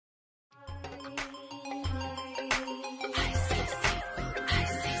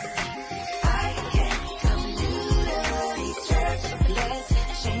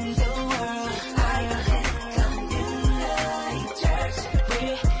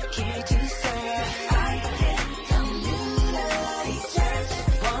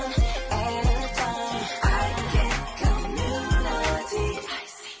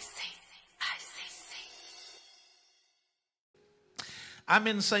I'm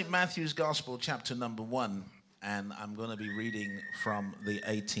in St. Matthew's Gospel, chapter number 1, and I'm going to be reading from the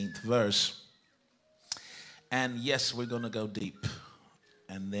 18th verse. And yes, we're going to go deep,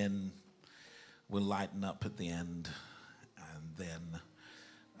 and then we'll lighten up at the end. And then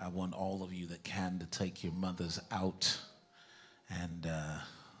I want all of you that can to take your mothers out and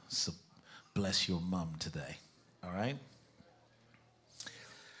bless your mom today, all right?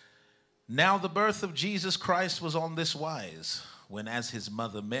 Now the birth of Jesus Christ was on this wise. When as his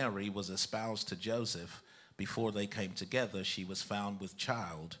mother Mary was espoused to Joseph, before they came together, she was found with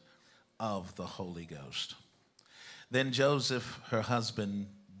child of the Holy Ghost. Then Joseph, her husband,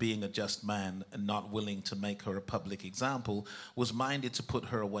 being a just man and not willing to make her a public example, was minded to put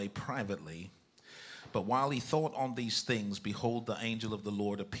her away privately. But while he thought on these things, behold, the angel of the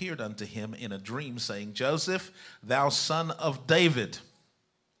Lord appeared unto him in a dream, saying, Joseph, thou son of David,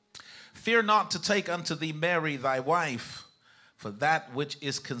 fear not to take unto thee Mary thy wife, for that which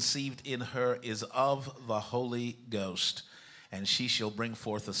is conceived in her is of the Holy Ghost. And she shall bring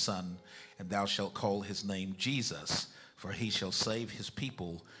forth a son, and thou shalt call his name Jesus, for he shall save his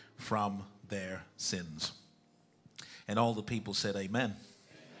people from their sins. And all the people said, Amen.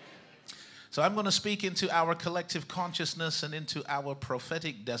 So I'm going to speak into our collective consciousness and into our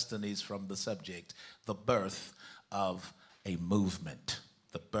prophetic destinies from the subject, the birth of a movement.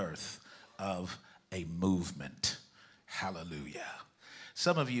 The birth of a movement. Hallelujah.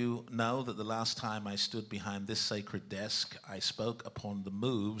 Some of you know that the last time I stood behind this sacred desk, I spoke upon the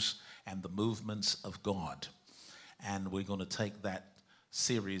moves and the movements of God. And we're going to take that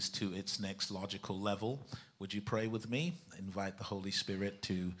series to its next logical level. Would you pray with me? Invite the Holy Spirit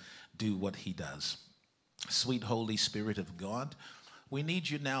to do what he does. Sweet Holy Spirit of God, we need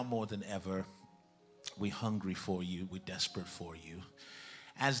you now more than ever. We're hungry for you. We're desperate for you.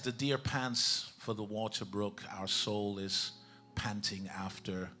 As the deer pants for the water brook, our soul is panting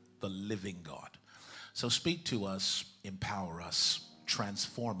after the living God. So speak to us, empower us,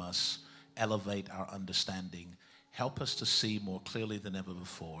 transform us, elevate our understanding. Help us to see more clearly than ever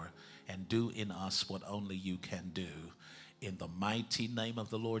before, and do in us what only you can do. In the mighty name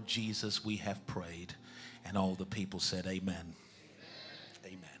of the Lord Jesus, we have prayed. And all the people said, Amen.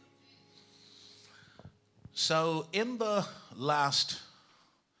 Amen. So in the last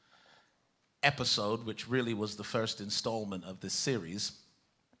episode, which really was the first installment of this series,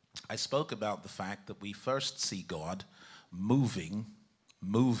 I spoke about the fact that we first see God moving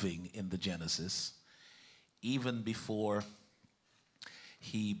in the Genesis, even before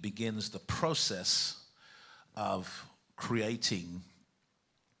he begins the process of creating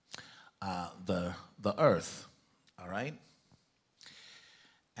the earth, all right?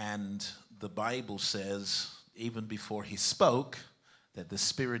 And the Bible says, even before he spoke, that the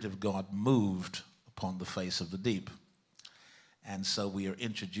Spirit of God moved upon the face of the deep. And so we are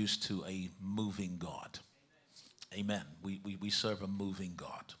introduced to a moving God. Amen. We serve a moving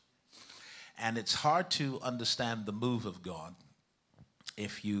God. And it's hard to understand the move of God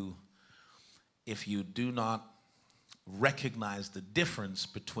if you do not recognize the difference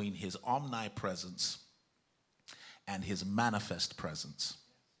between his omnipresence and his manifest presence.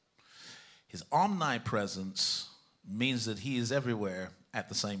 His omnipresence means that he is everywhere at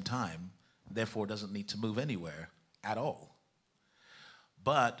the same time, therefore doesn't need to move anywhere at all.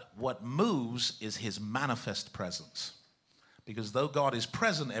 But what moves is his manifest presence. Because though God is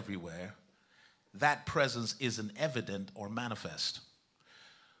present everywhere, that presence isn't evident or manifest.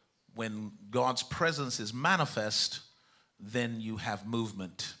 When God's presence is manifest, then you have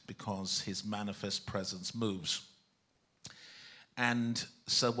movement because his manifest presence moves. And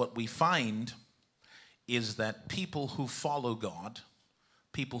so what we find is that people who follow God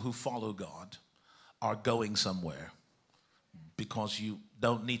are going somewhere, because you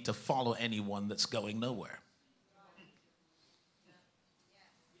don't need to follow anyone that's going nowhere.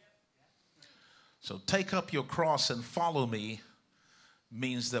 So take up your cross and follow me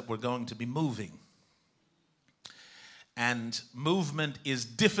means that we're going to be moving. And movement is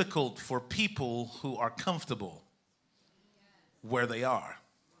difficult for people who are comfortable where they are,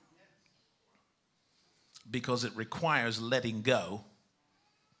 because it requires letting go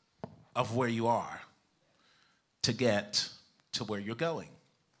of where you are to get to where you're going.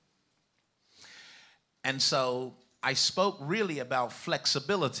 And so I spoke really about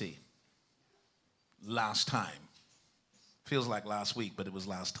flexibility last time. Feels like last week, but it was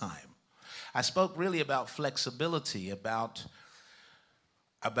last time. I spoke really about flexibility, about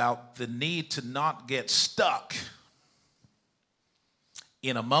the need to not get stuck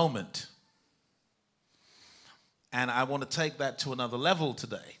in a moment. And I want to take that to another level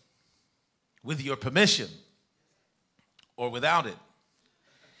today, with your permission or without it.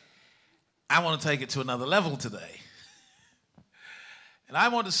 I want to take it to another level today. And I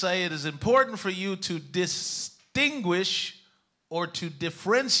want to say it is important for you to distinguish or to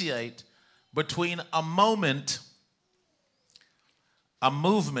differentiate between a moment, a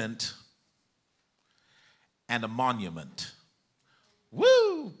movement, and a monument.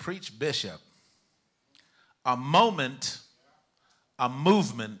 Woo! Preach, Bishop. A moment, a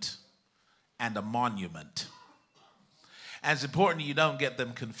movement, and a monument. And it's important you don't get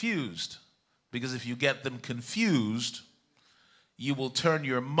them confused, because if you get them confused, you will turn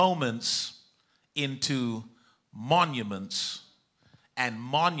your moments into monuments, and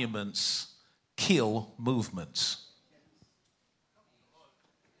monuments kill movements.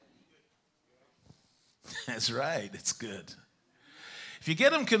 That's right, it's good. If you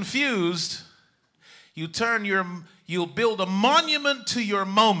get them confused, you'll build a monument to your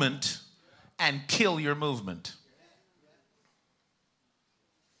moment and kill your movement.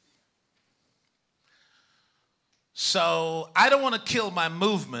 So I don't want to kill my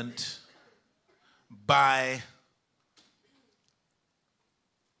movement by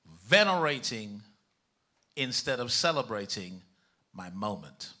venerating instead of celebrating my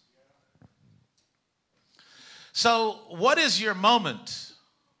moment. So what is your moment?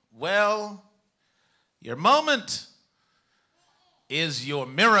 Well, your moment is your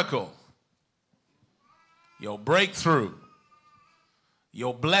miracle, your breakthrough,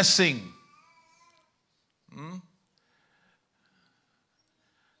 your blessing.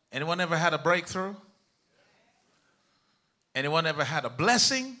 Anyone ever had a breakthrough? Anyone ever had a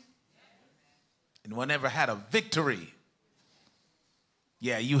blessing? Anyone ever had a victory?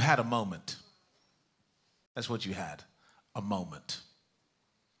 Yeah, you had a moment. That's what you had, a moment.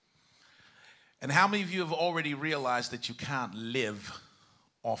 And how many of you have already realized that you can't live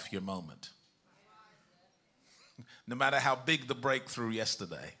off your moment? No matter how big the breakthrough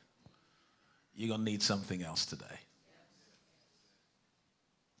yesterday, you're going to need something else today.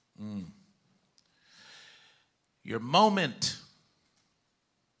 Your moment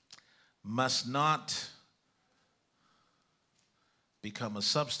must not become a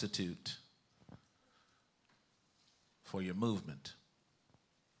substitute for your movement.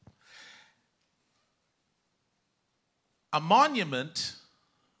 A monument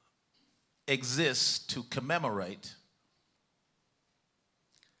exists to commemorate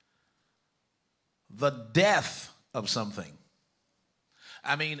the death of something.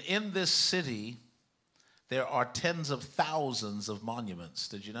 I mean, in this city, there are tens of thousands of monuments.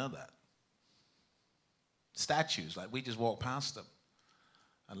 Did you know that? Statues, like we just walk past them.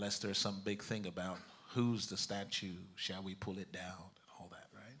 Unless there's some big thing about who's the statue, shall we pull it down, and all that,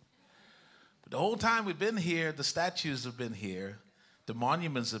 right? But the whole time we've been here, the statues have been here, the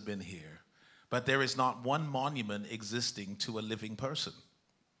monuments have been here, but there is not one monument existing to a living person.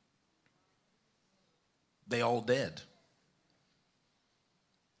 They all dead.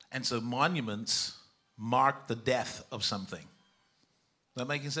 And so monuments mark the death of something. That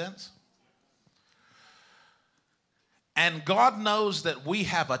making sense? And God knows that we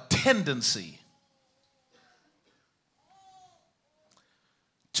have a tendency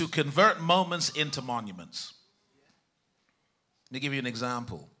to convert moments into monuments. Let me give you an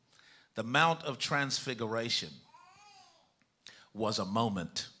example. The Mount of Transfiguration was a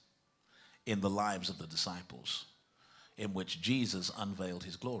moment in the lives of the disciples in which Jesus unveiled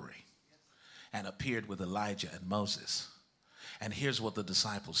his glory and appeared with Elijah and Moses. And here's what the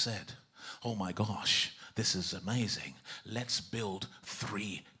disciples said. Oh my gosh, this is amazing. Let's build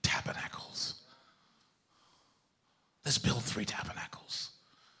 3 tabernacles. Let's build 3 tabernacles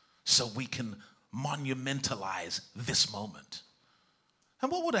so we can monumentalize this moment.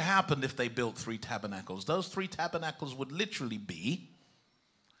 And what would have happened if they built 3 tabernacles? Those 3 tabernacles would literally be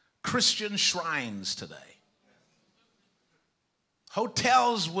Christian shrines today.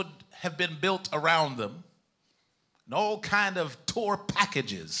 Hotels would have been built around them, and all kind of tour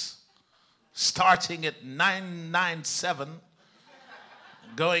packages, starting at $997,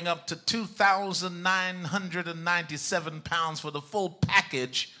 going up to £2,997 for the full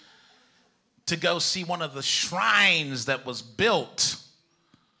package to go see one of the shrines that was built.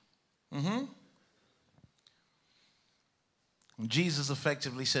 Jesus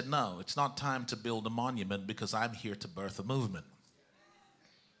effectively said, no, it's not time to build a monument because I'm here to birth a movement.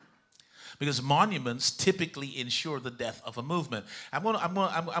 Because monuments typically ensure the death of a movement. I'm going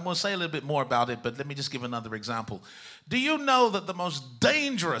to say a little bit more about it, but let me just give another example. Do you know that the most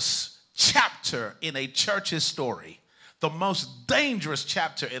dangerous chapter in a church's story, the most dangerous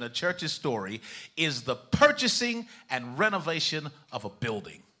chapter in a church's story is the purchasing and renovation of a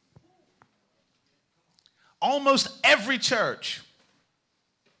building? Almost every church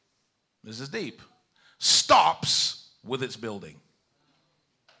this is deep, stops with its building.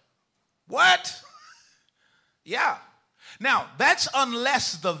 What? Yeah. Now, that's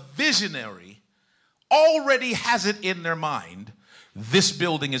unless the visionary already has it in their mind, this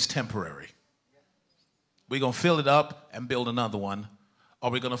building is temporary. We're going to fill it up and build another one,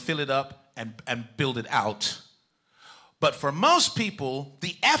 or we're going to fill it up and build it out. But for most people,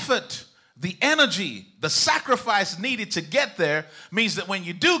 the effort, the energy, the sacrifice needed to get there means that when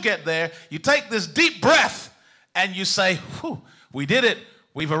you do get there, you take this deep breath and you say, whew, we did it,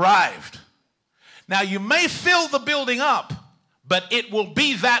 we've arrived. Now, you may fill the building up, but it will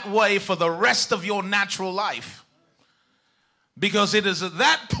be that way for the rest of your natural life. Because it is at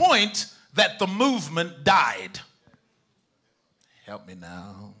that point that the movement died. Help me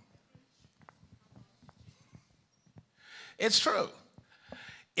now. It's true.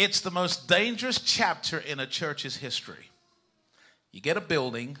 It's the most dangerous chapter in a church's history. You get a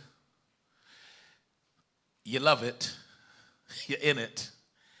building, you love it, you're in it,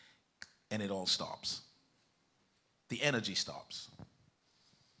 and it all stops. The energy stops.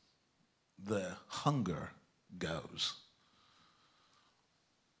 The hunger goes.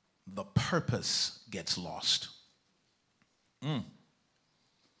 The purpose gets lost.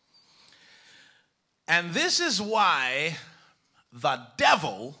 And this is why the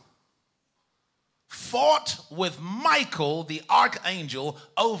devil fought with Michael, the archangel,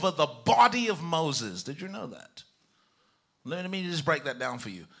 over the body of Moses. Did you know that? Let me just break that down for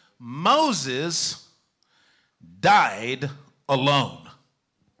you. Moses died alone.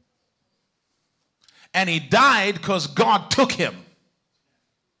 And he died because God took him.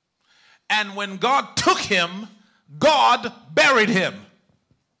 And when God took him, God buried him.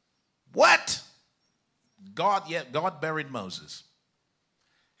 What? God buried Moses.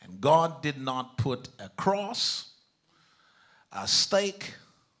 And God did not put a cross, a stake,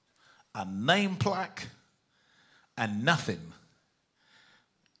 a name plaque, and nothing,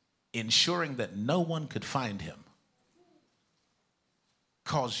 ensuring that no one could find him.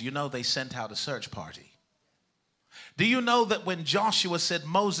 Because, they sent out a search party. Do you know that when Joshua said,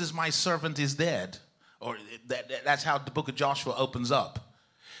 Moses, my servant, is dead, or that's how the book of Joshua opens up.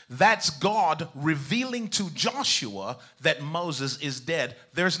 That's God revealing to Joshua that Moses is dead.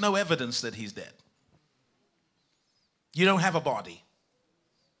 There's no evidence that he's dead. You don't have a body.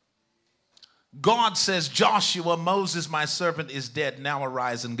 God says, Joshua, Moses, my servant, is dead. Now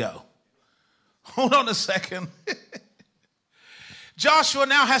arise and go. Hold on a second. Joshua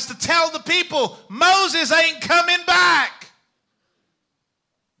now has to tell the people, Moses ain't coming back.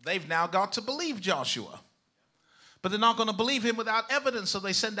 They've now got to believe Joshua. But they're not going to believe him without evidence, so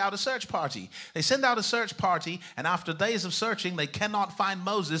they send out a search party. They send out a search party, and after days of searching, they cannot find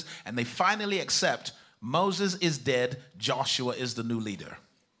Moses, and they finally accept Moses is dead, Joshua is the new leader.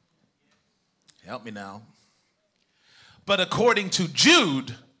 Help me now. But according to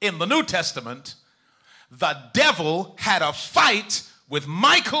Jude in the New Testament, the devil had a fight with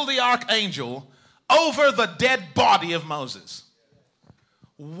Michael the archangel over the dead body of Moses.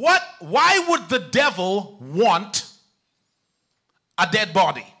 Why would the devil want a dead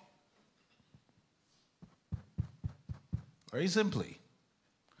body? Very simply,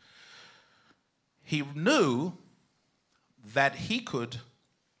 he knew that he could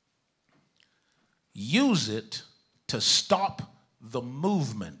use it to stop the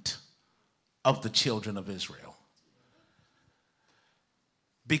movement of the children of Israel.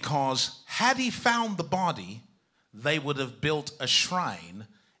 Because had he found the body, they would have built a shrine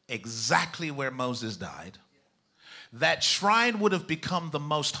exactly where Moses died. That shrine would have become the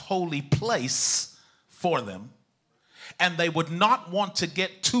most holy place for them. And they would not want to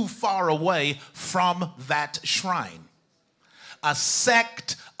get too far away from that shrine. A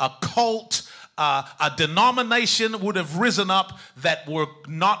sect, a cult, a denomination would have risen up that were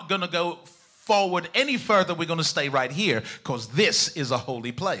not going to go forward any further. We're going to stay right here because this is a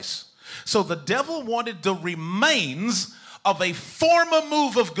holy place. So the devil wanted the remains of a former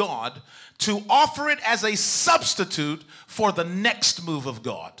move of God to offer it as a substitute for the next move of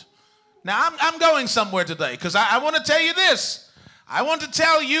God. Now, I'm going somewhere today because I want to tell you this. I want to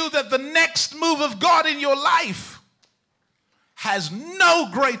tell you that the next move of God in your life has no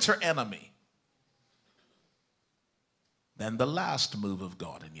greater enemy than the last move of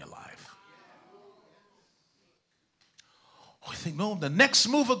God in your life. I think, no, the next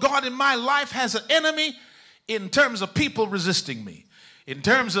move of God in my life has an enemy in terms of people resisting me, in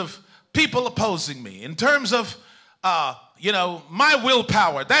terms of people opposing me, in terms of, my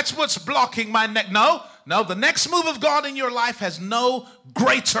willpower. That's what's blocking my neck. No, the next move of God in your life has no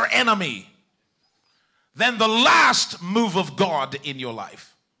greater enemy than the last move of God in your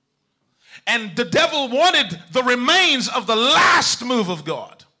life. And the devil wanted the remains of the last move of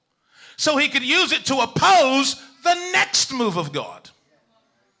God so he could use it to oppose the next move of God.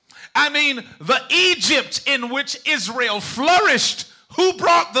 I mean, the Egypt in which Israel flourished, who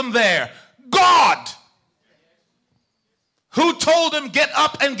brought them there? God. Who told them get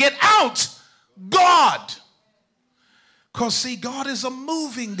up and get out? God. Because see, God is a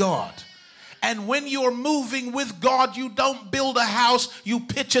moving God. And when you're moving with God, you don't build a house, you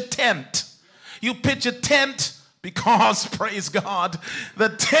pitch a tent. You pitch a tent because, praise God, the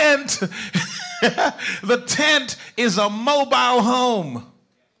tent, the tent is a mobile home.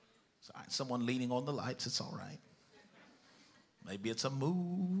 Someone leaning on the lights, it's all right. Maybe it's a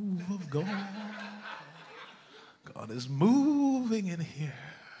move of God. God is moving in here.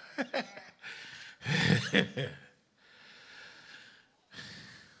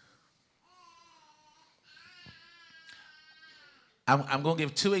 I'm going to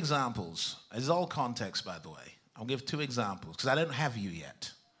give two examples. It's all context, by the way. I'll give two examples because I don't have you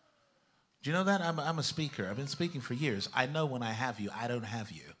yet. Do you know that? I'm a speaker. I've been speaking for years. I know when I have you, I don't have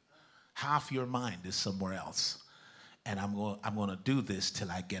you. Half your mind is somewhere else. And I'm going to do this till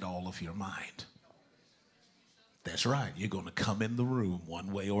I get all of your mind. That's right. You're going to come in the room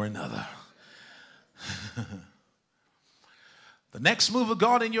one way or another. The next move of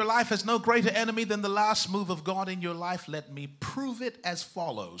God in your life has no greater enemy than the last move of God in your life. Let me prove it as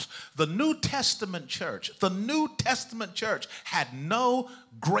follows. The New Testament church had no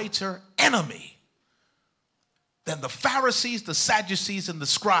greater enemy than the Pharisees, the Sadducees, and the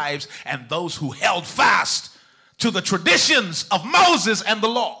scribes, and those who held fast to the traditions of Moses and the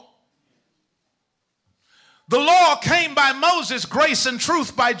law. The law came by Moses, grace and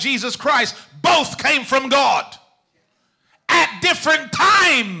truth by Jesus Christ. Both came from God at different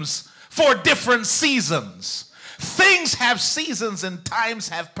times for different seasons. Things have seasons and times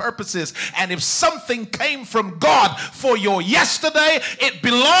have purposes. And if something came from God for your yesterday, it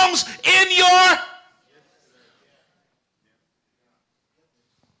belongs in your...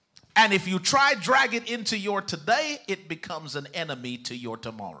 And if you try drag it into your today, it becomes an enemy to your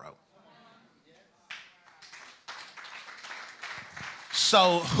tomorrow.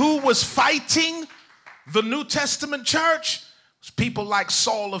 So who was fighting the New Testament church? It was people like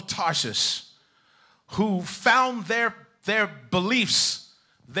Saul of Tarsus, who found their beliefs,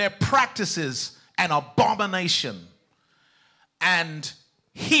 their practices an abomination. And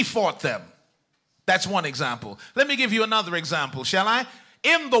he fought them. That's one example. Let me give you another example, shall I?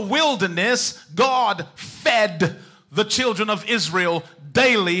 In the wilderness, God fed the children of Israel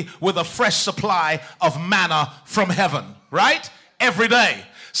daily with a fresh supply of manna from heaven, right? Every day.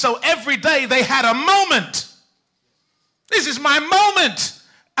 So every day they had a moment. This is my moment.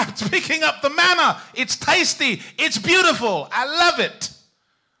 I'm picking up the manna. It's tasty. It's beautiful. I love it.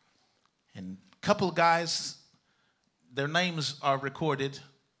 And a couple of guys, their names are recorded.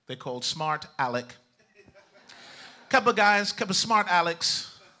 They're called Smart Alec. Couple of smart Alecs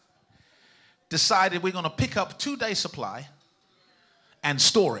decided we're going to pick up 2-day supply and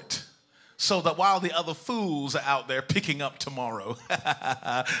store it so that while the other fools are out there picking up tomorrow,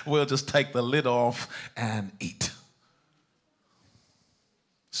 we'll just take the lid off and eat.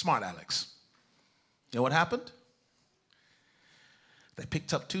 Smart Alecs. You know what happened? They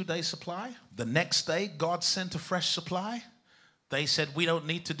picked up 2-day supply. The next day, God sent a fresh supply. They said, we don't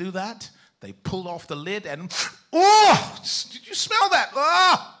need to do that. They pulled off the lid and, oh, did you smell that?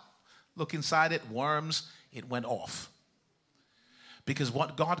 Oh! Look inside it, worms, it went off. Because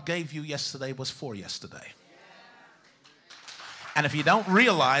what God gave you yesterday was for yesterday. And if you don't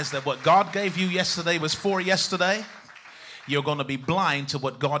realize that what God gave you yesterday was for yesterday, you're going to be blind to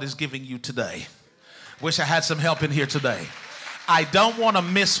what God is giving you today. Wish I had some help in here today. I don't want to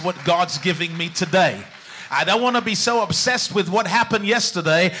miss what God's giving me today. I don't want to be so obsessed with what happened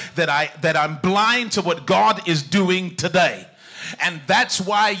yesterday that I'm blind to what God is doing today. And that's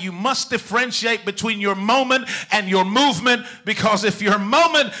why you must differentiate between your moment and your movement, because if your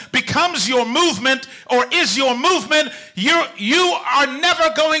moment becomes your movement or is your movement, you are never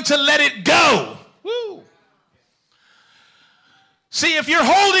going to let it go. Woo. See, if you're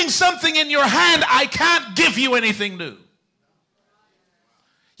holding something in your hand, I can't give you anything new.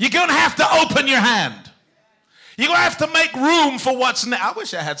 You're going to have to open your hand. You're going to have to make room for what's next. I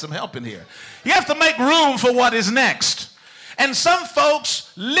wish I had some help in here. You have to make room for what is next. And some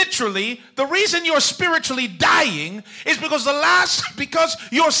folks, literally, the reason you're spiritually dying is because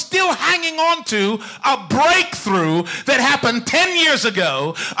you're still hanging on to a breakthrough that happened 10 years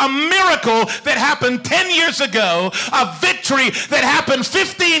ago, a miracle that happened 10 years ago, a victory that happened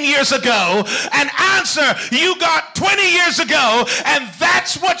 15 years ago, an answer you got 20 years ago, and that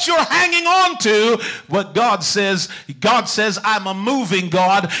that's what you're hanging on to. What God says, I'm a moving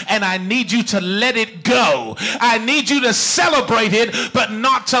God, and I need you to let it go. I need you to celebrate it, but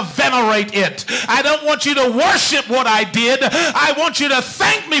not to venerate it. I don't want you to worship what I did. I want you to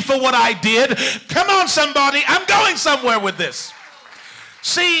thank me for what I did. Come on, somebody. I'm going somewhere with this.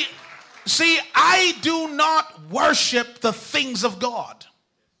 See, I do not worship the things of God.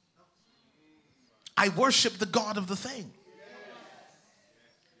 I worship the God of the thing.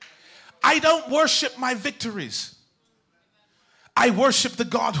 I don't worship my victories. I worship the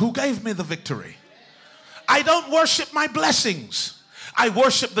God who gave me the victory. I don't worship my blessings. I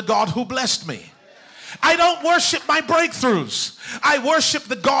worship the God who blessed me. I don't worship my breakthroughs. I worship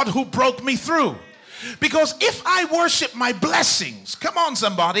the God who broke me through. Because if I worship my blessings, come on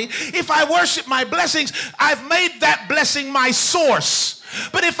somebody, if I worship my blessings, I've made that blessing my source.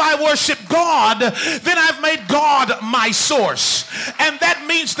 But if I worship God, then I've made God my source. And that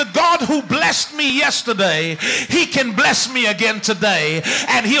means the God who blessed me yesterday, he can bless me again today,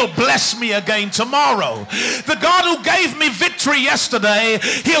 and he'll bless me again tomorrow. The God who gave me victory yesterday,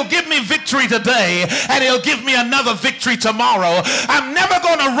 he'll give me victory today, and he'll give me another victory tomorrow. I'm never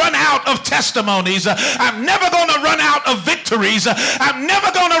going to run out of testimonies. I'm never going to run out of victories. I'm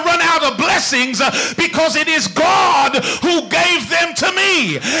never going to run out of blessings, because it is God who gave them to me.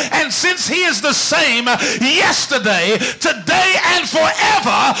 And since he is the same yesterday, today, and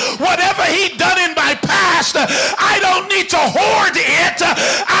forever, whatever he done in my past, I don't need to hoard it.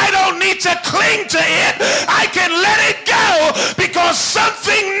 I don't need to cling to it. I can let it go, because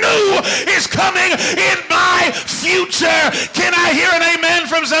something new is coming in my future. Can I hear an amen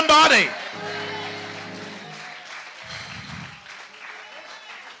from somebody?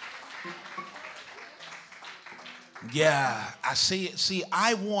 Yeah, I see it. See,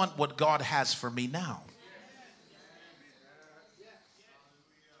 I want what God has for me now.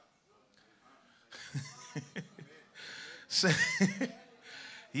 So,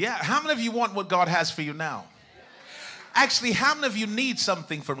 yeah, how many of you want what God has for you now? Actually, how many of you need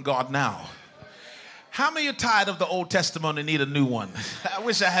something from God now? How many are tired of the Old Testament and need a new one? I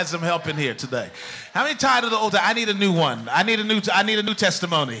wish I had some help in here today. How many tired of the Old? I need a new one. I need a new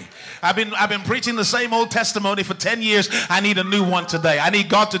testimony. I've been preaching the same old testimony for 10 years. I need a new one today. I need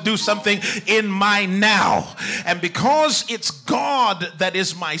God to do something in my now. And because it's God that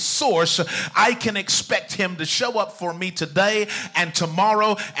is my source, I can expect him to show up for me today and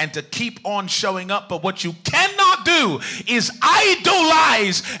tomorrow and to keep on showing up. But what you cannot do is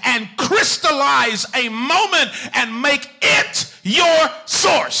idolize and crystallize a moment and make it your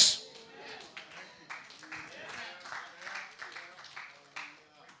source.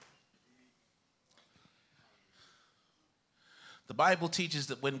 The Bible teaches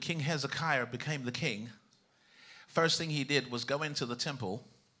that when King Hezekiah became the king, first thing he did was go into the temple,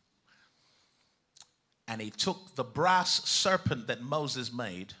 and he took the brass serpent that Moses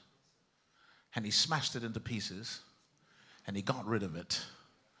made and he smashed it into pieces, and he got rid of it.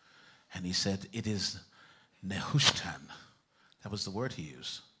 And he said, it is Nehushtan. That was the word he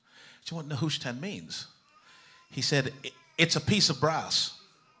used. Do you know what Nehushtan means? He said, it's a piece of brass.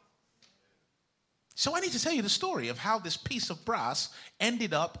 So I need to tell you the story of how this piece of brass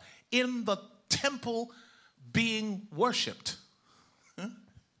ended up in the temple being worshipped.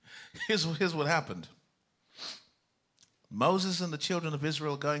 Here's what happened. Moses and the children of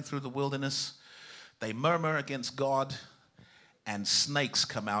Israel going through the wilderness, they murmur against God, and snakes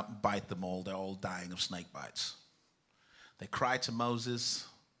come out and bite them all. They're all dying of snake bites. They cry to Moses.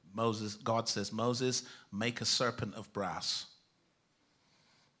 God says, Moses, make a serpent of brass.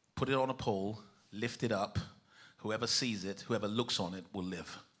 Put it on a pole, lift it up. Whoever sees it, whoever looks on it will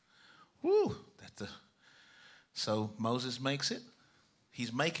live. Woo! So Moses makes it.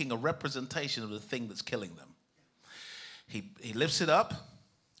 He's making a representation of the thing that's killing them. He lifts it up.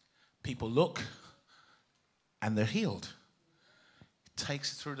 People look, and they're healed.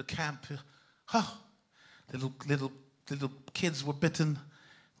 Takes it through the camp. Oh, little kids were bitten.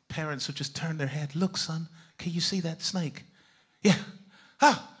 Parents would just turn their head. Look, son, can you see that snake? Yeah.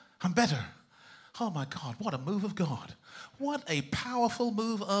 I'm better. Oh my God, what a move of God. What a powerful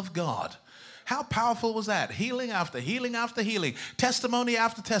move of God. How powerful was that? Healing after healing after healing. Testimony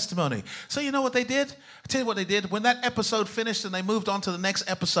after testimony. So you know what they did? I tell you what they did. When that episode finished and they moved on to the next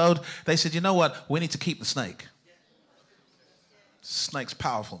episode, they said, you know what? We need to keep the snake. Snake's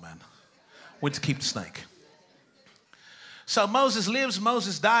powerful, man. We need to keep the snake. So Moses lives,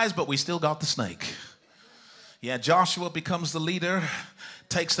 Moses dies, but we still got the snake. Yeah, Joshua becomes the leader.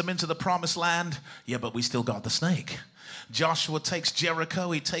 takes them into the promised land. Yeah, but we still got the snake. Joshua takes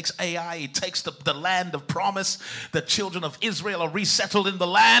Jericho, he takes Ai, he takes the land of promise. The children of Israel are resettled in the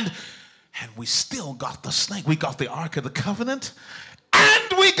land, and we still got the snake. We got the Ark of the Covenant,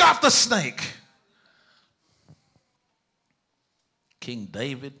 and we got the snake. King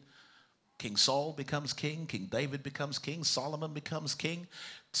David, King Saul becomes king, King David becomes king, Solomon becomes king.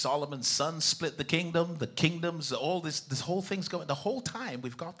 Solomon's sons split the kingdom, the kingdoms, all this whole thing's going. The whole time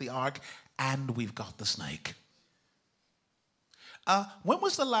we've got the ark and we've got the snake. When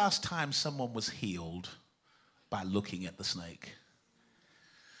was the last time someone was healed by looking at the snake?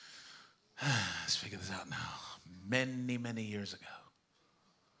 Let's figure this out now. Many, many years ago.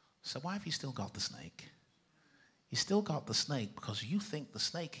 So why have you still got the snake? You still got the snake because you think the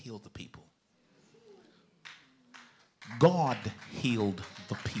snake healed the people. God healed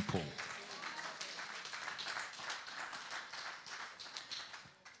the people.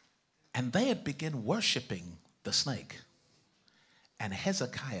 And they had begun worshiping the snake. And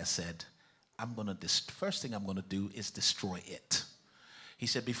Hezekiah said, first thing I'm going to do is destroy it. He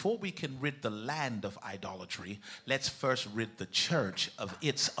said, before we can rid the land of idolatry, let's first rid the church of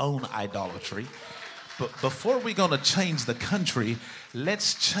its own idolatry. But before we're going to change the country,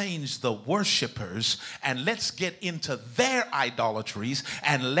 let's change the worshipers and let's get into their idolatries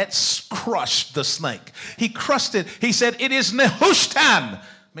and let's crush the snake. He crushed it. He said, it is Nehushtan.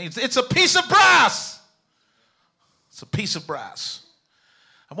 Means it's a piece of brass. It's a piece of brass.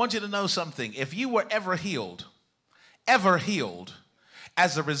 I want you to know something. If you were ever healed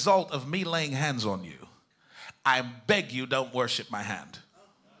as a result of me laying hands on you, I beg you don't worship my hand.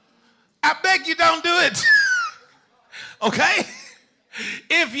 I beg you don't do it. Okay?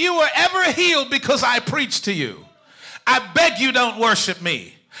 If you were ever healed because I preached to you, I beg you don't worship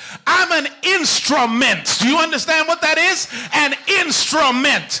me. I'm an instrument. Do you understand what that is? An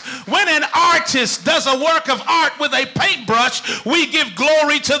instrument. When an artist does a work of art with a paintbrush, we give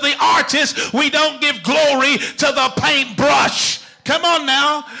glory to the artist. We don't give glory to the paintbrush. Come on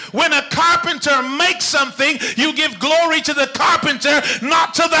now. When a carpenter makes something, you give glory to the carpenter,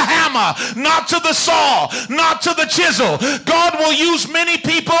 not to the hammer, not to the saw, not to the chisel. God will use many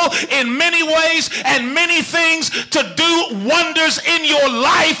people in many ways and many things to do wonders in your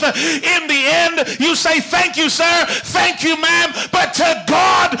life. In the end, you say, thank you, sir. Thank you, ma'am. But to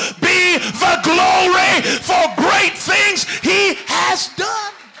God be the glory for great things he has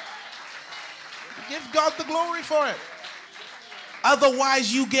done. Give God the glory for it.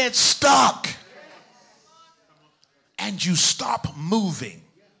 Otherwise, you get stuck and you stop moving.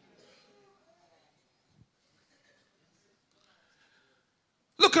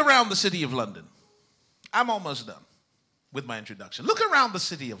 Look around the city of London. I'm almost done with my introduction. Look around the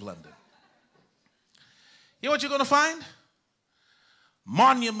city of London. You know what you're going to find?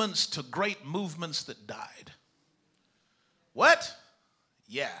 Monuments to great movements that died. What?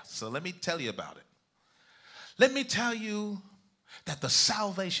 Yeah, so let me tell you about it. Let me tell you that the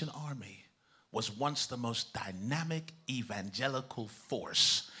Salvation Army was once the most dynamic evangelical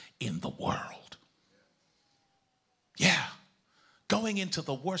force in the world. Yeah. Going into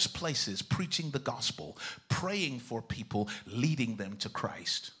the worst places, preaching the gospel, praying for people, leading them to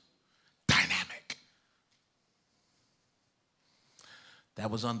Christ. Dynamic.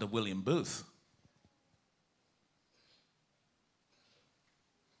 That was under William Booth.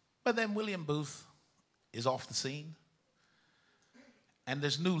 But then William Booth is off the scene. And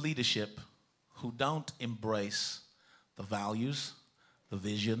there's new leadership who don't embrace the values, the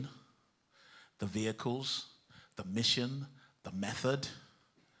vision, the vehicles, the mission, the method.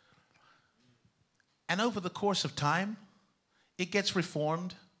 And over the course of time, it gets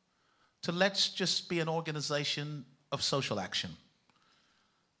reformed to let's just be an organization of social action.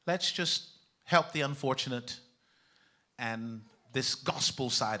 Let's just help the unfortunate, and this gospel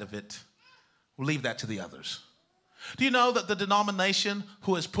side of it, we'll leave that to the others. Do you know that the denomination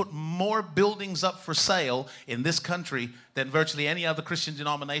who has put more buildings up for sale in this country than virtually any other Christian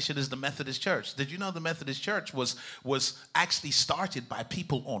denomination is the Methodist Church? Did you know the Methodist Church was actually started by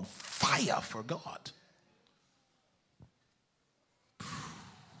people on fire for God?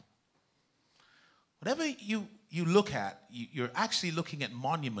 Whatever you look at, you're actually looking at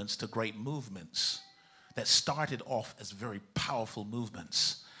monuments to great movements that started off as very powerful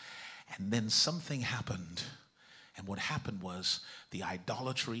movements. And then something happened. And what happened was the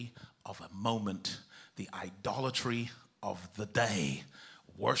idolatry of a moment, the idolatry of the day,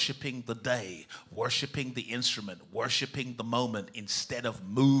 worshiping the day, worshiping the instrument, worshiping the moment instead of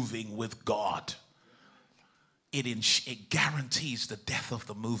moving with God. It guarantees the death of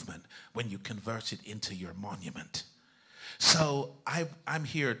the movement when you convert it into your monument. So I'm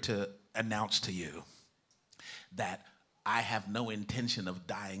here to announce to you that I have no intention of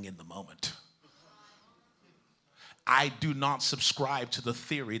dying in the moment. I do not subscribe to the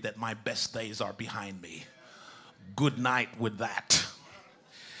theory that my best days are behind me. Good night with that.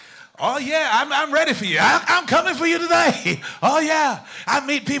 Oh, yeah, I'm ready for you. I'm coming for you today. Oh, yeah. I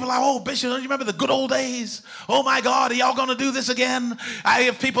meet people like, oh, Bishop, don't you remember the good old days? Oh, my God, are y'all going to do this again? I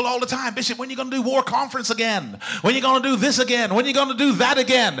have people all the time, Bishop, when are you going to do war conference again? When are you going to do this again? When are you going to do that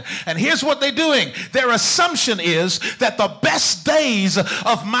again? And here's what they're doing. Their assumption is that the best days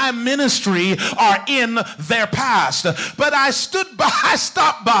of my ministry are in their past. But I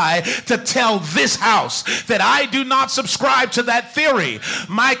stopped by to tell this house that I do not subscribe to that theory.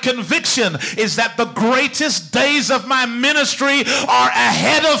 My conviction is that the greatest days of my ministry are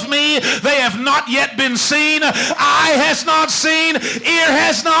ahead of me. They have not yet been seen. Eye has not seen. Ear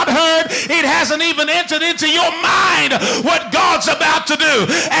has not heard. It hasn't even entered into your mind what God's about to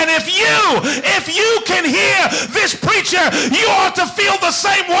do. And if you can hear this preacher, you ought to feel the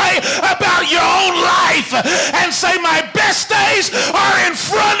same way about your own life and say, my best days are in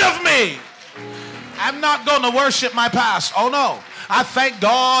front of me. I'm not going to worship my past. Oh, no. I thank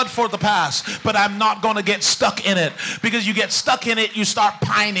God for the past, but I'm not going to get stuck in it, because you get stuck in it, you start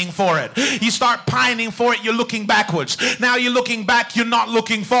pining for it. You start pining for it, you're looking backwards. Now you're looking back, you're not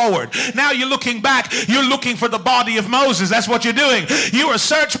looking forward. Now you're looking back, you're looking for the body of Moses. That's what you're doing. You're a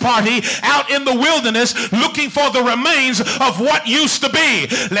search party out in the wilderness looking for the remains of what used to be.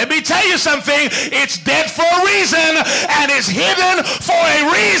 Let me tell you something. It's dead for a reason, and it's hidden for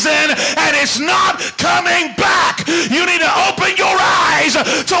a reason, and it's not coming back. You need to open your eyes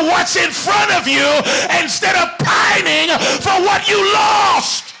to what's in front of you instead of pining for what you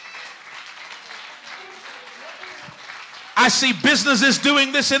lost. I see businesses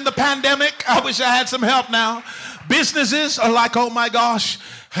doing this in the pandemic. I wish I had some help now. Businesses are like, oh my gosh,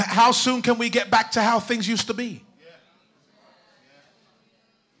 how soon can we get back to how things used to be?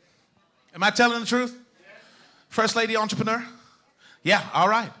 Am I telling the truth? First lady entrepreneur? Yeah, all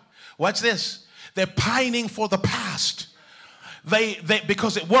right. Watch this. They're pining for the past.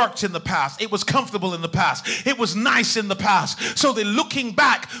 Because it worked in the past. It was comfortable in the past. It was nice in the past. So they're looking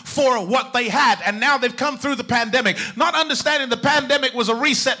back for what they had. And now they've come through the pandemic, not understanding the pandemic was a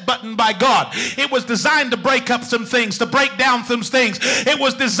reset button by God. It was designed to break up some things, to break down some things. It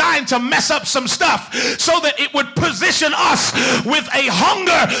was designed to mess up some stuff so that it would position us with a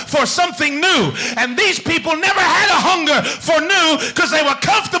hunger for something new. And these people never had a hunger for new because they were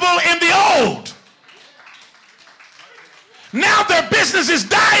comfortable in the old. Now their business is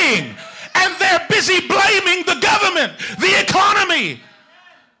dying, and they're busy blaming the government, the economy,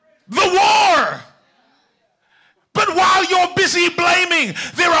 the war. But while you're busy blaming,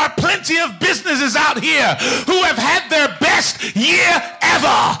 there are plenty of businesses out here who have had their best year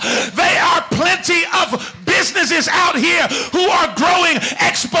ever. There are plenty of businesses out here who are growing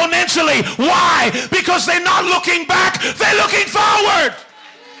exponentially. Why? Because they're not looking back, they're looking forward.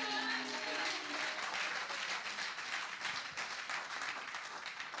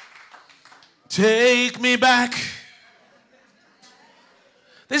 Take me back.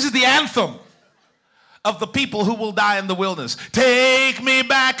 This is the anthem of the people who will die in the wilderness. Take me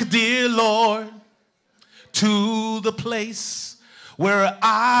back, dear Lord, to the place where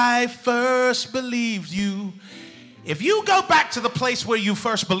I first believed you. If you go back to the place where you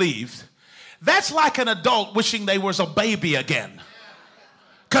first believed, that's like an adult wishing they was a baby again.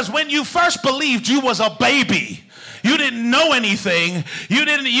 Because when you first believed, you was a baby. You didn't know anything.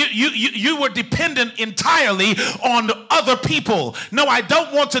 You were dependent entirely on other people. No, I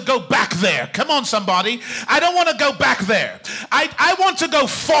don't want to go back there. Come on, somebody. I don't want to go back there. I want to go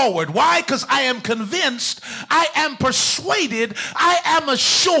forward. Why? Because I am convinced, I am persuaded, I am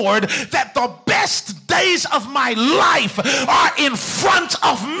assured that the best days of my life are in front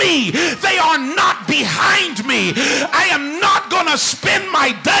of me. They are not behind me. I am not going to spend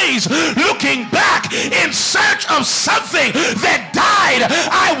my days looking back in search of something that died.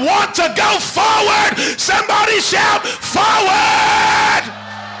 I want to go forward. Somebody shout, forward!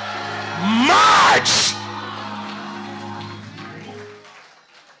 March!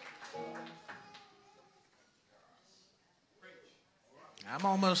 I'm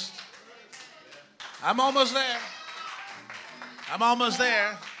almost there. I'm almost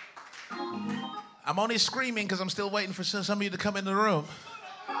there. I'm only screaming because I'm still waiting for some of you to come in the room.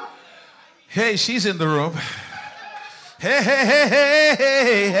 Hey, she's in the room. Hey, hey, hey, hey,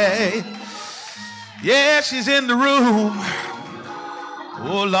 hey, hey. Yeah, she's in the room.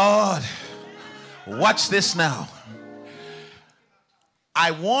 Oh, Lord. Watch this now.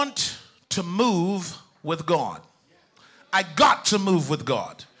 I want to move with God. I got to move with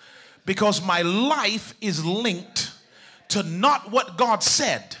God because my life is linked to not what God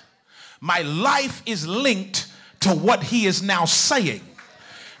said. My life is linked to what he is now saying.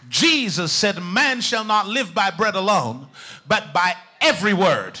 Jesus said, man shall not live by bread alone, but by every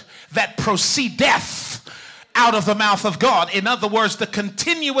word that proceedeth out of the mouth of God. In other words, the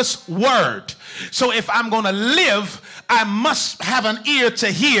continuous word. So if I'm going to live, I must have an ear to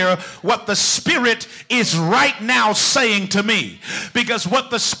hear what the Spirit is right now saying to me. Because what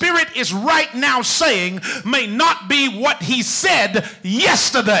the Spirit is right now saying may not be what he said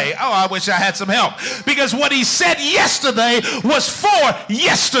yesterday. Oh, I wish I had some help. Because what he said yesterday was for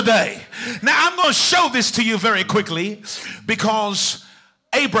yesterday. Now, I'm going to show this to you very quickly because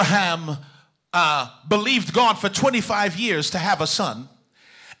Abraham believed God for 25 years to have a son.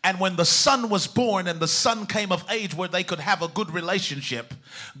 And when the son was born and the son came of age where they could have a good relationship,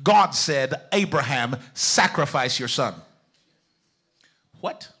 God said, Abraham, sacrifice your son.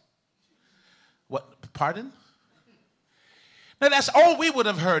 What? What? Pardon? Now that's all we would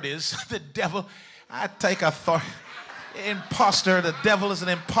have heard is the devil. I take authority. Imposter. The devil is an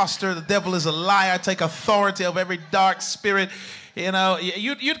imposter. The devil is a liar. I take authority over every dark spirit. You know,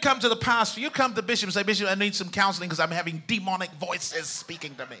 you'd come to the pastor, you'd come to the bishop and say, Bishop, I need some counseling because I'm having demonic voices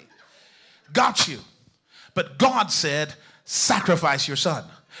speaking to me. Got you. But God said, sacrifice your son.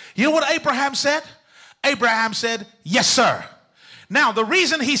 You know what Abraham said? Abraham said, yes, sir. Now, the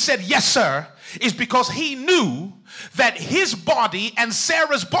reason he said, yes, sir, is because he knew that his body and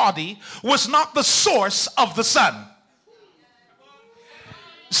Sarah's body was not the source of the son.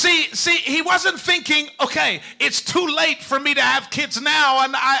 See, he wasn't thinking, okay, it's too late for me to have kids now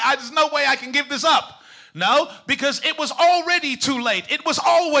and there's no way I can give this up. No, because it was already too late. It was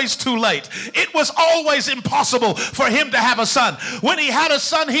always too late. It was always impossible for him to have a son. When he had a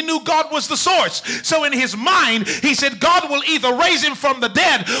son, he knew God was the source. So in his mind, he said, God will either raise him from the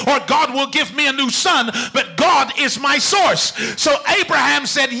dead or God will give me a new son, but God is my source. So Abraham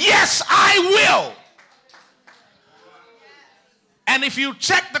said, yes, I will. And if you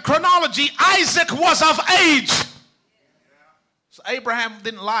check the chronology, Isaac was of age. So Abraham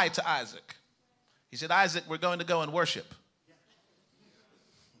didn't lie to Isaac. He said, Isaac, we're going to go and worship.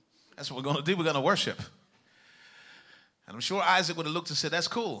 That's what we're going to do. We're going to worship. And I'm sure Isaac would have looked and said, that's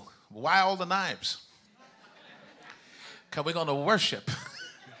cool. Why all the knives? Because we're going to worship.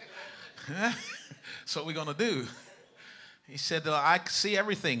 That's what we're going to do. He said, I see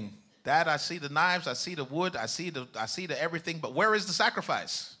everything. Dad, I see the knives, I see the wood, I see the everything, but where is the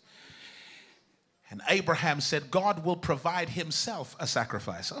sacrifice? And Abraham said, God will provide himself a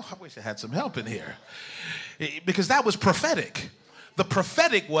sacrifice. Oh, I wish I had some help in here. Because that was prophetic. The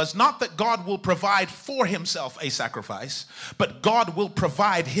prophetic was not that God will provide for himself a sacrifice, but God will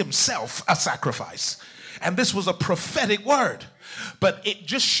provide himself a sacrifice. And this was a prophetic word. But it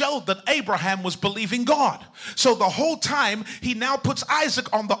just showed that Abraham was believing God. So the whole time, he now puts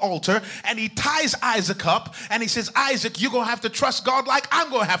Isaac on the altar and he ties Isaac up and he says, Isaac, you're going to have to trust God like I'm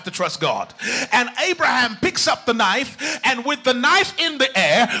going to have to trust God. And Abraham picks up the knife, and with the knife in the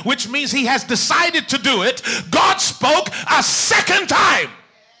air, which means he has decided to do it, God spoke a second time.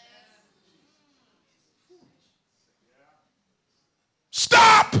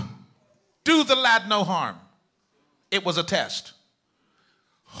 Stop! Do the lad no harm. It was a test.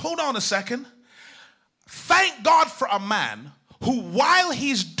 Hold on a second. Thank God for a man who, while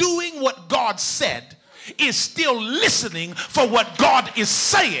he's doing what God said, is still listening for what God is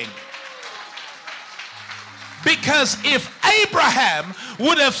saying. Because if Abraham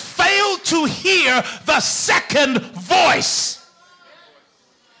would have failed to hear the second voice,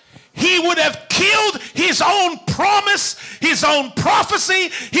 he would have killed his own promise, his own prophecy,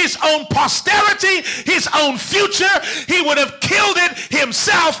 his own posterity, his own future. He would have killed it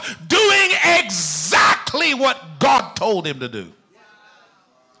himself, doing exactly what God told him to do.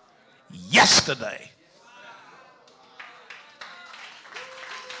 Yesterday.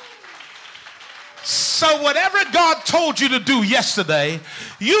 So whatever God told you to do yesterday,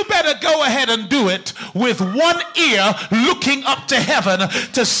 you better go ahead and do it with one ear looking up to heaven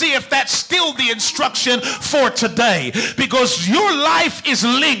to see if that's still the instruction for today. Because your life is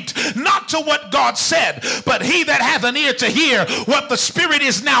linked not to what God said, but he that hath an ear to hear what the Spirit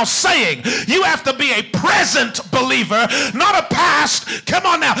is now saying. You have to be a present believer, not a past, come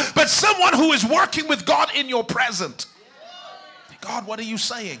on now, but someone who is working with God in your present. God, what are you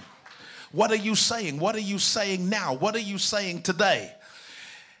saying? What are you saying? What are you saying now? What are you saying today?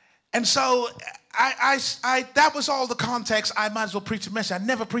 And so that was all the context. I might as well preach a message. I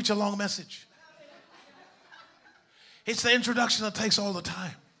never preach a long message. It's the introduction that takes all the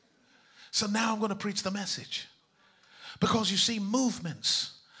time. So now I'm going to preach the message. Because you see,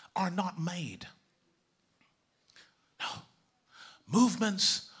 movements are not made. No.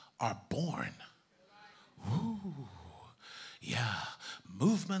 Movements are born. Ooh. Yeah.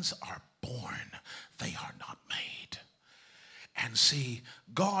 Movements are born. They are not made. And see,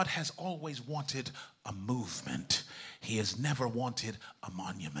 God has always wanted a movement. He has never wanted a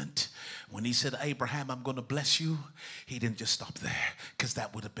monument. When he said, Abraham, I'm going to bless you, he didn't just stop there, because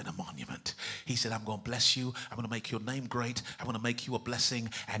that would have been a monument. He said, I'm going to bless you. I'm going to make your name great. I'm going to make you a blessing.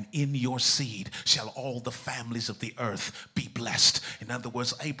 And in your seed shall all the families of the earth be blessed. In other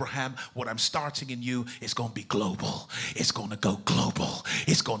words, Abraham, what I'm starting in you is going to be global. It's going to go global.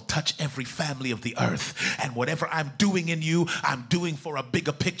 It's going to touch every family of the earth. And whatever I'm doing in you, I'm doing for a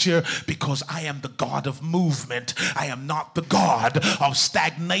bigger picture, because I am the God of movement. I am not the God of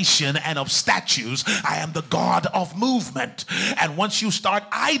stagnation and of statues. I am the God of movement. And once you start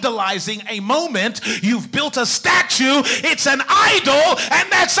idolizing a moment, you've built a statue. It's an idol,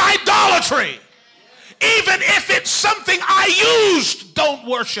 and that's idolatry. Even if it's something I used, don't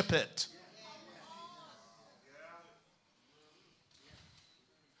worship it.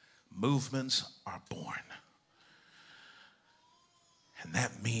 Movements are born. And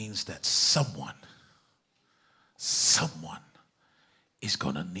that means that someone is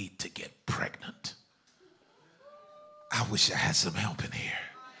going to need to get pregnant. I wish I had some help in here.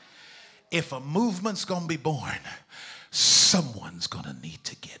 If a movement's going to be born, someone's going to need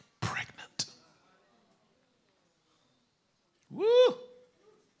to get pregnant. Woo!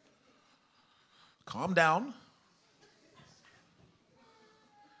 Calm down.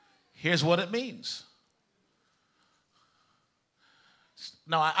 Here's what it means.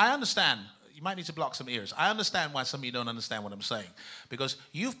 Now, I understand. You might need to block some ears. I understand why some of you don't understand what I'm saying. Because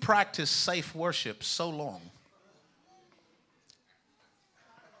you've practiced safe worship so long.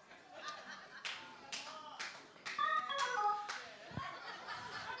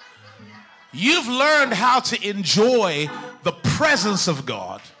 You've learned how to enjoy the presence of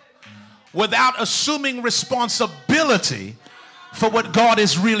God without assuming responsibility for what God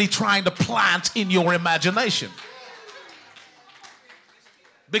is really trying to plant in your imagination.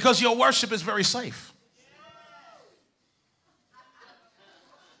 Because your worship is very safe.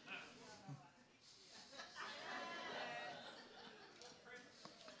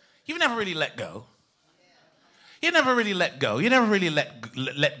 You've never really let go. You never really let go. You never really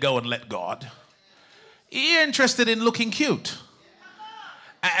let go and let God. You're interested in looking cute.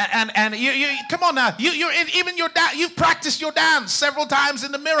 And you come on now. You've practiced your dance several times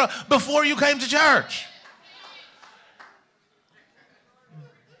in the mirror before you came to church.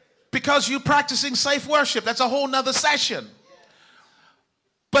 Because you're practicing safe worship. That's a whole nother session.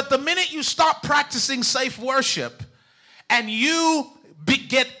 But the minute you stop practicing safe worship and you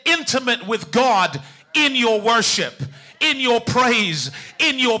get intimate with God in your worship, in your praise,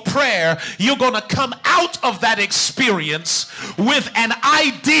 in your prayer, you're going to come out of that experience with an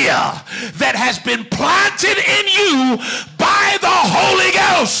idea that has been planted in you by the Holy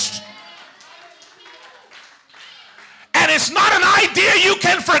Ghost. And it's not an idea you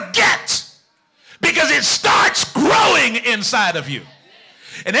can forget, because it starts growing inside of you.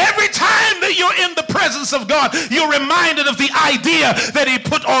 And every time that you're in the presence of God, you're reminded of the idea that he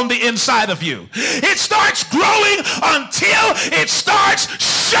put on the inside of you. It starts growing until it starts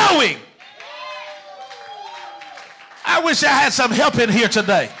showing. I wish I had some help in here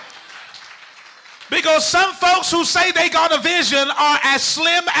today. Because some folks who say they got a vision are as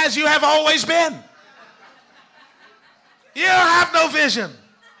slim as you have always been. You don't have no vision.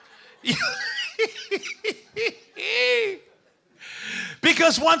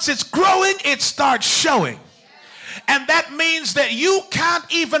 Because once it's growing, it starts showing. And that means that you can't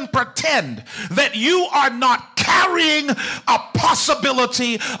even pretend that you are not carrying a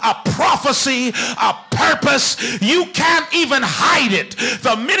possibility, a prophecy, a purpose. You can't even hide it.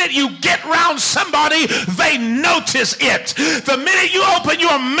 The minute you get around somebody, they notice it. The minute you open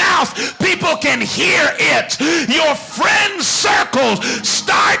your mouth, people can hear it. Your friend circles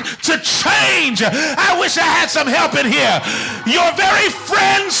start to change. I wish I had some help in here. Your very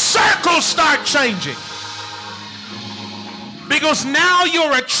friend circles start changing. Because now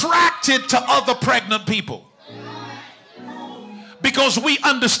you're attracted to other pregnant people. Because we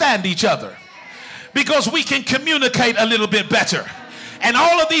understand each other. Because we can communicate a little bit better. And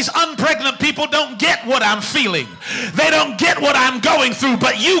all of these unpregnant people don't get what I'm feeling. They don't get what I'm going through,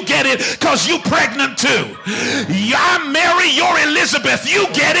 but you get it because you pregnant too. I'm Mary, you're Elizabeth. You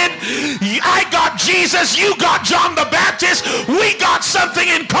get it. I got Jesus, you got John the Baptist. We got something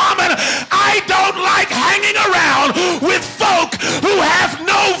in common. I don't like hanging around with folk who have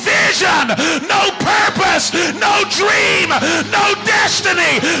no vision, no purpose, purpose, no dream, no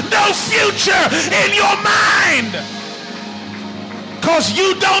destiny, no future in your mind. Because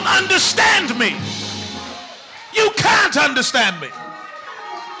you don't understand me. You can't understand me.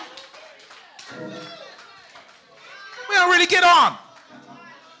 We don't really get on.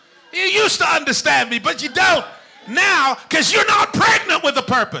 You used to understand me, but you don't now because you're not pregnant with a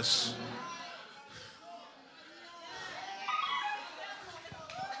purpose.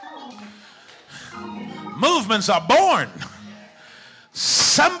 Movements are born.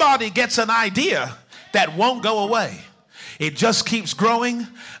 Somebody gets an idea that won't go away. It just keeps growing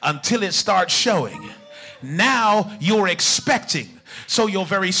until it starts showing. Now you're expecting. So your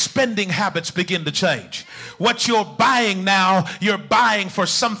very spending habits begin to change. What you're buying now, you're buying for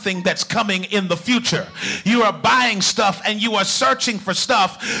something that's coming in the future. You are buying stuff and you are searching for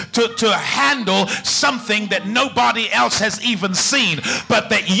stuff to handle something that nobody else has even seen, but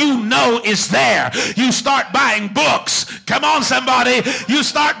that you know is there. You start buying books. Come on, somebody. You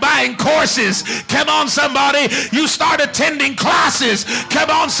start buying courses. Come on, somebody. You start attending classes. Come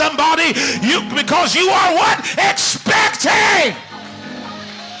on, somebody. Because you are what? Expecting.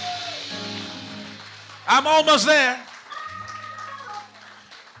 I'm almost there.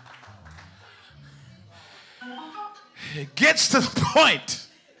 It gets to the point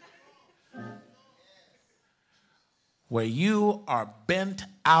where you are bent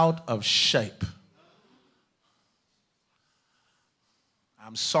out of shape.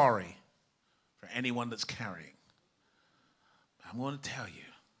 I'm sorry for anyone that's carrying. I'm going to tell you,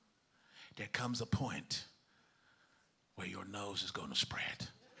 there comes a point where your nose is going to spread.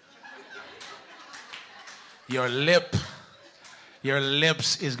 Your lips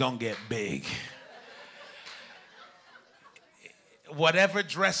is going to get big. Whatever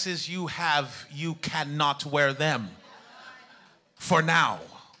dresses you have, you cannot wear them for now.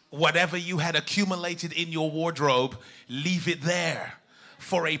 Whatever you had accumulated in your wardrobe, leave it there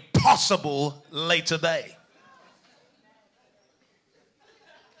for a possible later day.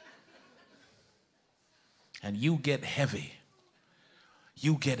 And you get heavy.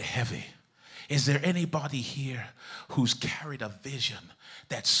 You get heavy. Is there anybody here who's carried a vision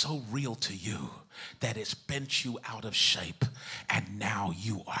that's so real to you that it's bent you out of shape and now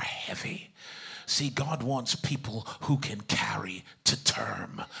you are heavy? See, God wants people who can carry to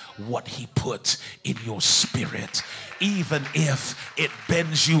term what he puts in your spirit, even if it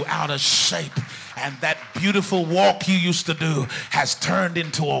bends you out of shape and that beautiful walk you used to do has turned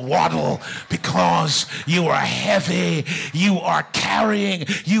into a waddle because you are heavy, you are carrying,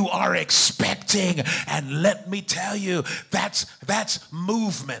 you are expecting. And let me tell you, that's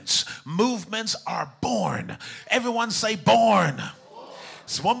movements. Movements are born. Everyone say born.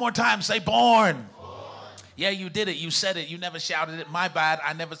 So one more time, say born. Yeah, you did it. You said it. You never shouted it. My bad.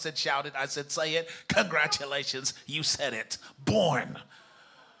 I never said shout it. I said say it. Congratulations. You said it. Born.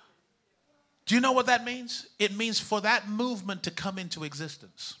 Do you know what that means? It means for that movement to come into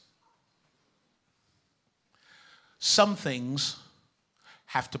existence, some things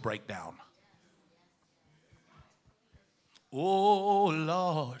have to break down. Oh,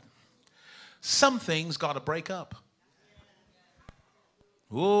 Lord. Some things got to break up.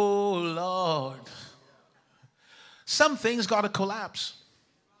 Oh, Lord. Some things got to collapse.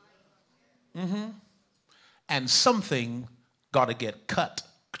 And something got to get cut.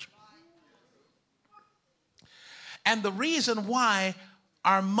 And the reason why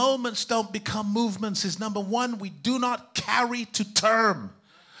our moments don't become movements is, number one, we do not carry to term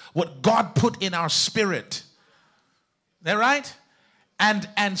what God put in our spirit. Is that right?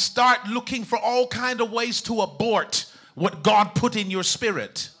 And start looking for all kinds of ways to abort what God put in your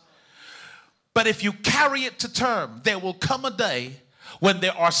spirit. But if you carry it to term, there will come a day when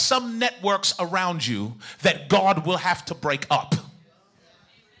there are some networks around you that God will have to break up.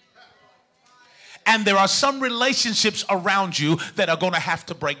 And there are some relationships around you that are going to have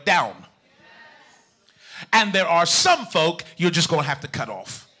to break down. And there are some folk you're just going to have to cut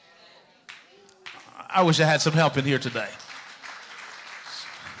off. I wish I had some help in here today.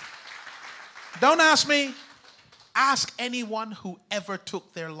 Don't ask me. Ask anyone who ever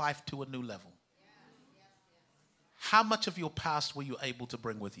took their life to a new level. How much of your past were you able to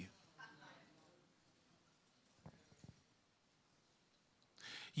bring with you?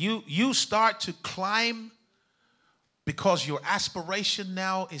 You start to climb because your aspiration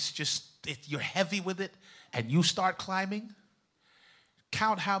now is just, you're heavy with it, and you start climbing.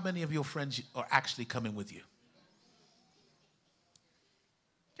 Count how many of your friends are actually coming with you.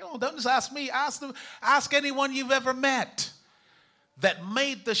 Don't just ask me. Ask them. Ask anyone you've ever met that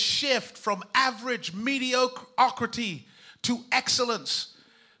made the shift from average mediocrity to excellence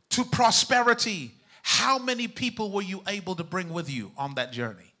to prosperity How many people were you able to bring with you on that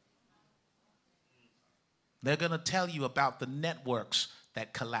journey? They're going to tell you about the networks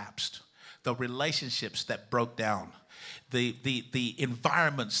that collapsed, the relationships that broke down, the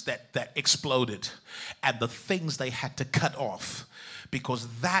environments that exploded, and the things they had to cut off, because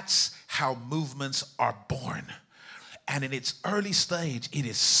that's how movements are born. And in its early stage, it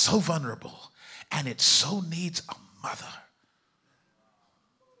is so vulnerable, and it so needs a mother.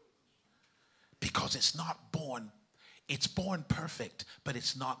 Because it's not born, it's born perfect, but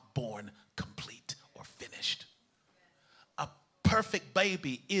it's not born complete or finished. A perfect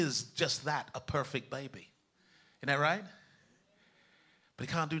baby is just that, a perfect baby. Isn't that right? But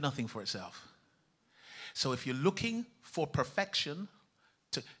it can't do nothing for itself. So if you're looking for perfection,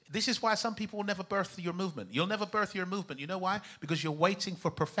 this is why some people will never birth your movement. You'll never birth your movement. You know why? Because you're waiting for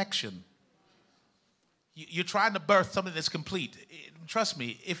perfection. You're trying to birth something that's complete. Trust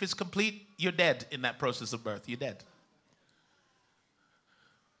me, if it's complete, you're dead in that process of birth. You're dead.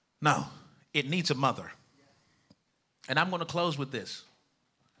 No, it needs a mother. And I'm going to close with this.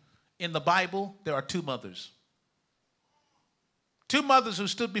 In the Bible, there are two mothers. Two mothers who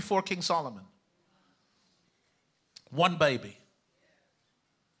stood before King Solomon. One baby.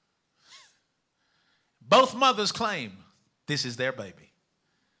 Both mothers claim this is their baby.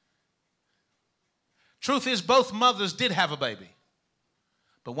 Truth is, both mothers did have a baby,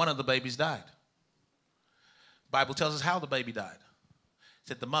 but one of the babies died. The Bible tells us how the baby died. It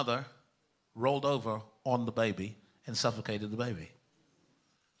said the mother rolled over on the baby and suffocated the baby.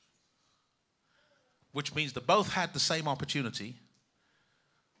 Which means that both had the same opportunity.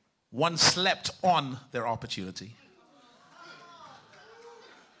 One slept on their opportunity.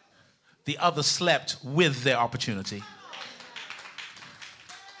 The other slept with their opportunity.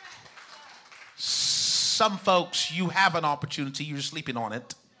 Some folks, you have an opportunity, you're sleeping on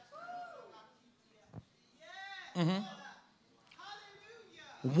it. Mm-hmm.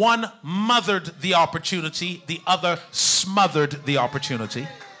 One mothered the opportunity, the other smothered the opportunity.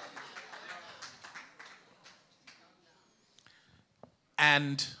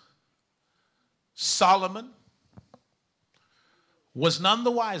 And Solomon was none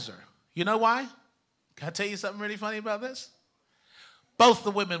the wiser. You know why? Can I tell you something really funny about this? Both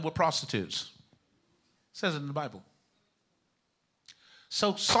the women were prostitutes. It says it in the Bible.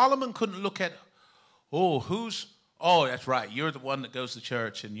 So Solomon couldn't look at, that's right, you're the one that goes to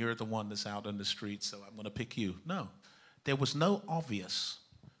church and you're the one that's out on the street, so I'm going to pick you. No, there was no obvious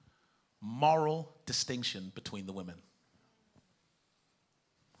moral distinction between the women.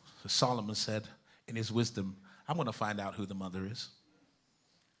 So Solomon said in his wisdom, I'm going to find out who the mother is.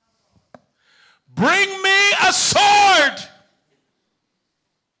 Bring me a sword.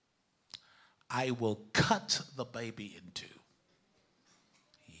 I will cut the baby in two.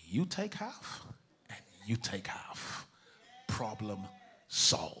 You take half, and you take half. Problem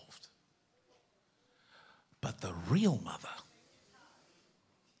solved. But the real mother,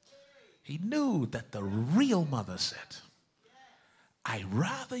 he knew that the real mother said, I'd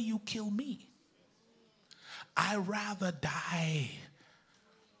rather you kill me. I'd rather die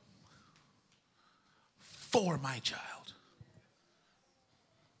for my child.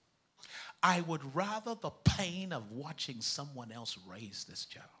 I would rather the pain of watching someone else raise this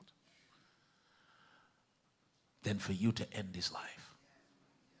child than for you to end his life.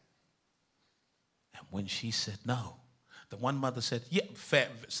 And when she said no, the one mother said, yeah, fair,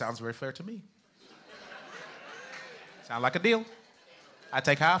 sounds very fair to me. Sound like a deal. I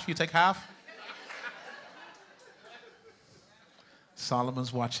take half, you take half.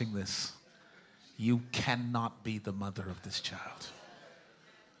 Solomon's watching this. You cannot be the mother of this child.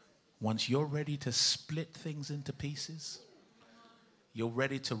 Once you're ready to split things into pieces, you're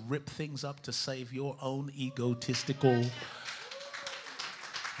ready to rip things up to save your own egotistical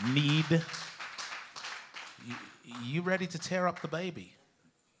need. You're ready to tear up the baby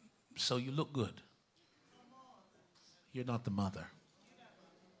so you look good. You're not the mother.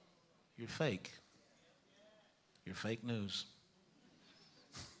 You're fake. You're fake news.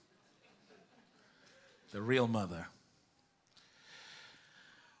 The real mother.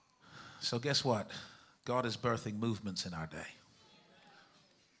 So guess what? God is birthing movements in our day.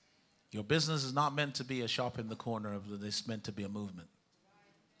 Your business is not meant to be a shop in the corner of this, it's meant to be a movement.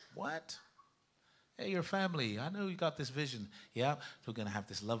 What? Hey, your family, I know you got this vision. Yeah, we're going to have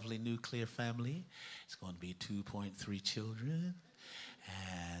this lovely nuclear family. It's going to be 2.3 children.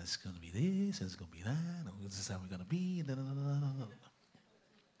 And it's going to be this, and it's going to be that. And this is how we're going to be. No.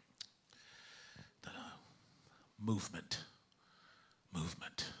 Movement.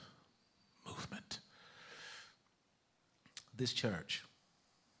 This church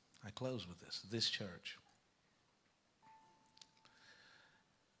I close with this. This church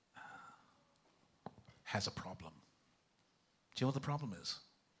has a problem. Do you know what the problem is?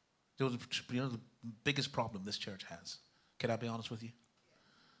 Do you know the biggest problem this church has? Can I be honest with you?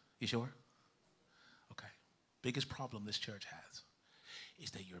 You sure? Okay. Biggest problem this church has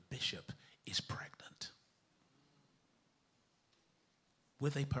is that your bishop is pregnant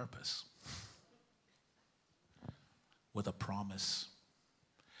with a purpose, with a promise.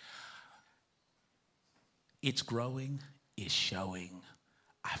 It's growing, it's showing.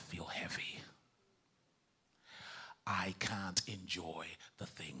 I feel heavy. I can't enjoy the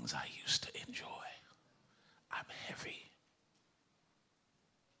things I used to enjoy. I'm heavy.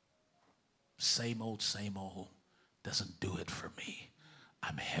 Same old doesn't do it for me.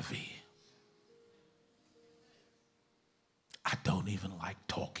 I'm heavy. I don't even like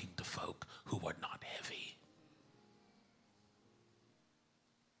talking to folk who are not heavy.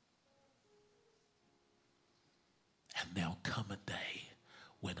 And there'll come a day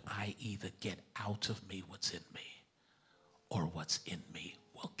when I either get out of me what's in me, or what's in me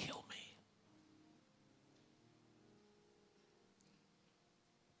will kill me.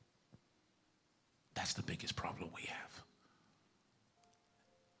 That's the biggest problem we have.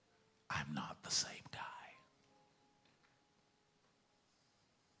 I'm not the same guy.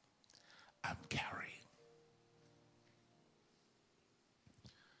 I'm carrying.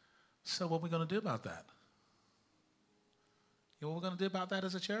 So what are we going to do about that? You know what we're going to do about that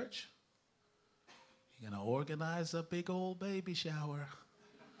as a church? You're going to organize a big old baby shower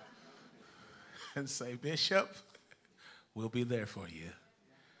and say, Bishop, we'll be there for you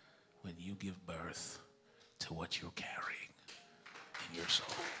when you give birth to what you're carrying in your soul.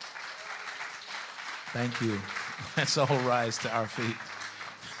 Thank you. Let's all rise to our feet.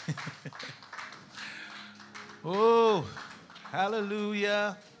 Oh,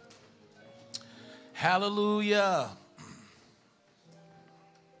 hallelujah. Hallelujah.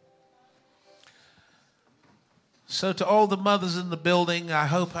 So to all the mothers in the building, I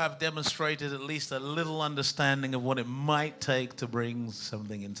hope I've demonstrated at least a little understanding of what it might take to bring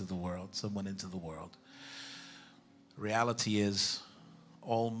something into the world, someone into the world. Reality is,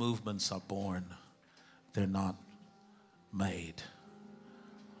 all movements are born. They're not made.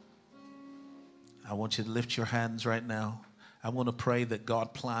 I want you to lift your hands right now. I want to pray that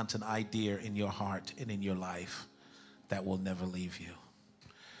God plant an idea in your heart and in your life that will never leave you.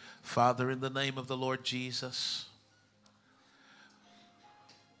 Father, in the name of the Lord Jesus,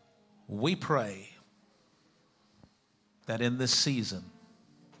 we pray that in this season,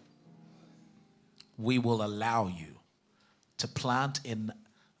 we will allow you to plant in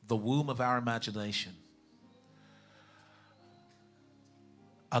the womb of our imagination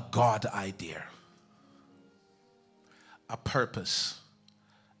a God idea, a purpose,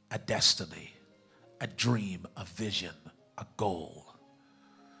 a destiny, a dream, a vision, a goal.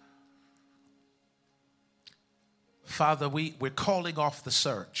 Father, we're calling off the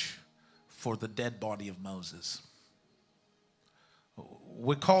search for the dead body of Moses.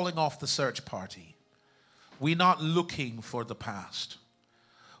 We're calling off the search party. We're not looking for the past.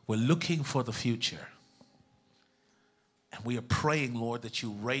 We're looking for the future. And we are praying, Lord, that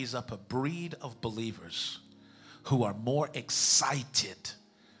you raise up a breed of believers who are more excited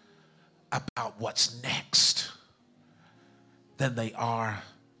about what's next than they are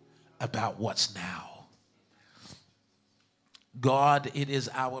about what's now. God, it is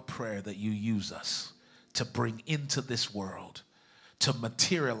our prayer that you use us to bring into this world, to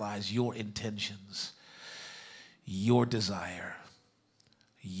materialize your intentions, your desire.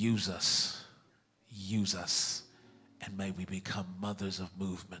 Use us, and may we become mothers of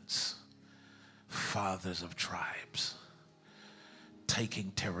movements, fathers of tribes,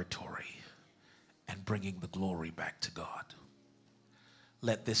 taking territory and bringing the glory back to God.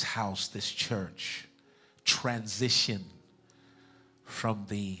 Let this house, this church, transition from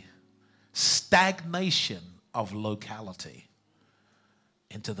the stagnation of locality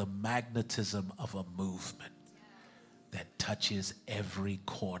into the magnetism of a movement that touches every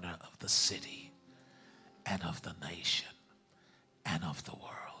corner of the city and of the nation and of the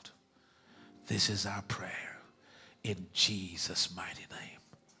world. This is our prayer in Jesus' mighty name.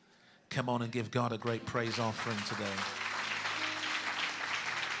 Come on and give God a great praise offering today.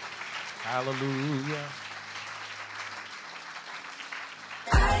 Hallelujah.